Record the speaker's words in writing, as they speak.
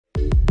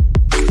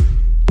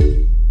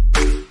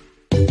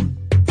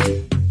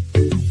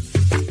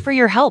for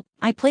your help.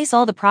 I place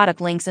all the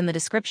product links in the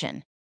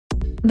description.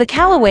 The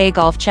Callaway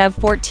GolfChev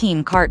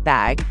 14 Cart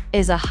Bag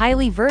is a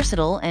highly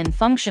versatile and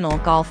functional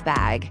golf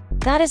bag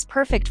that is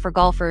perfect for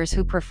golfers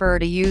who prefer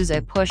to use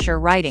a push or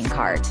riding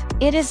cart.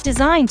 It is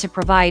designed to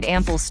provide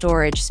ample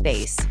storage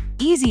space,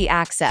 easy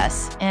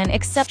access, and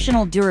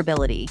exceptional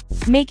durability,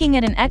 making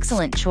it an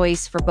excellent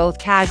choice for both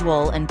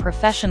casual and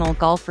professional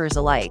golfers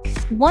alike.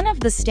 One of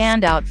the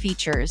standout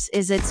features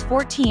is its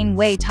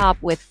 14-way top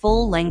with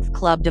full-length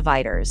club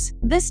dividers.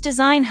 This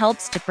design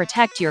helps to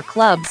protect your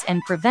clubs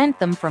and prevent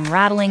them from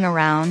rattling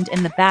around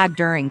in the bag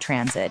during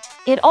transit.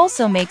 It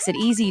also makes it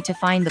easy to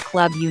find the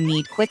club you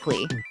need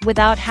quickly,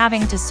 without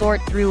having to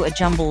sort through a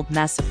jumbled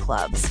mess of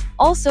clubs.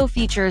 Also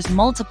features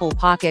multiple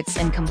pockets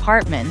and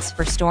compartments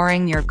for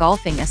storing your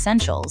golfing essentials.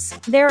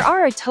 There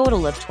are a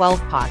total of 12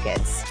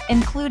 pockets,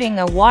 including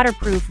a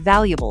waterproof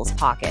valuables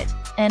pocket,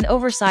 an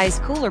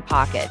oversized cooler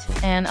pocket,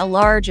 and a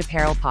large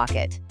apparel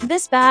pocket.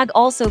 This bag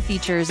also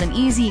features an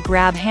easy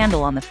grab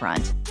handle on the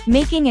front,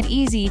 making it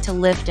easy to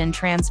lift and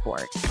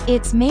transport.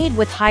 It's made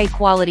with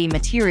high-quality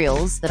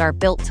materials that are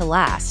built to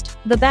last.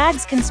 The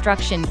bag's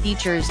construction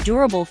features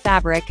durable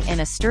fabric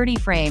and a sturdy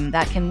frame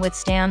that can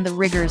withstand the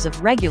rigors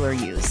of regular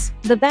use.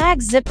 The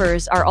bag's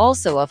zippers are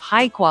also of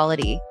high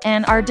quality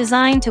and are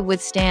designed to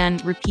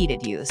withstand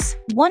repeated use.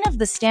 One of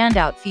the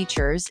standout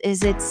features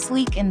is its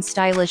sleek and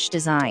stylish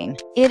design.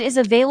 It is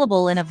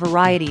available in a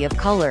variety of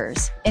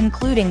colors,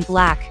 including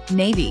black,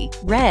 navy,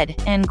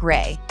 red, and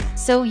gray,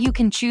 so you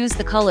can choose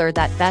the color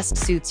that best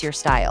suits your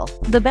style.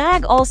 The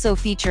bag also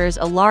features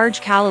a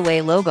large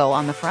Callaway logo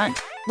on the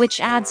front,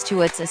 which adds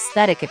to its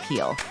aesthetic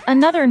appeal.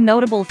 Another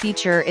notable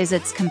feature is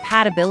its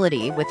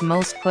compatibility with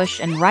most push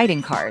and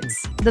riding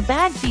carts. The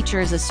bag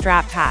features a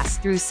strap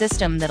pass-through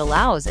system that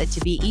allows it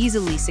to be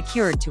easily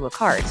secured to a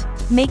cart,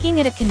 making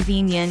it a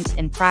convenient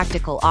and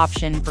practical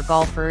option for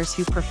golfers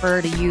who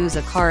prefer to use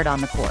a cart on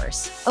the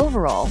course.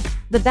 Overall,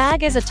 the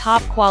bag is a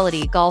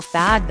top-quality golf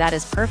bag that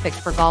is perfect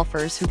for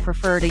golfers who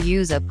prefer to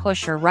use a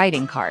push or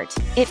riding cart.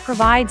 It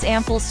provides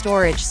ample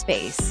storage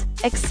space,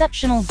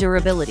 exceptional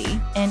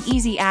durability, and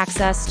easy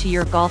access to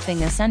your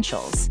golfing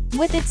essentials.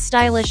 With its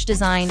stylish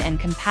design and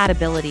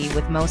compatibility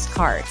with most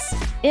carts,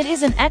 it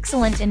is an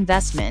excellent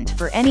investment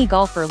for any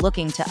golfer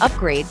looking to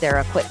upgrade their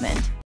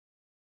equipment.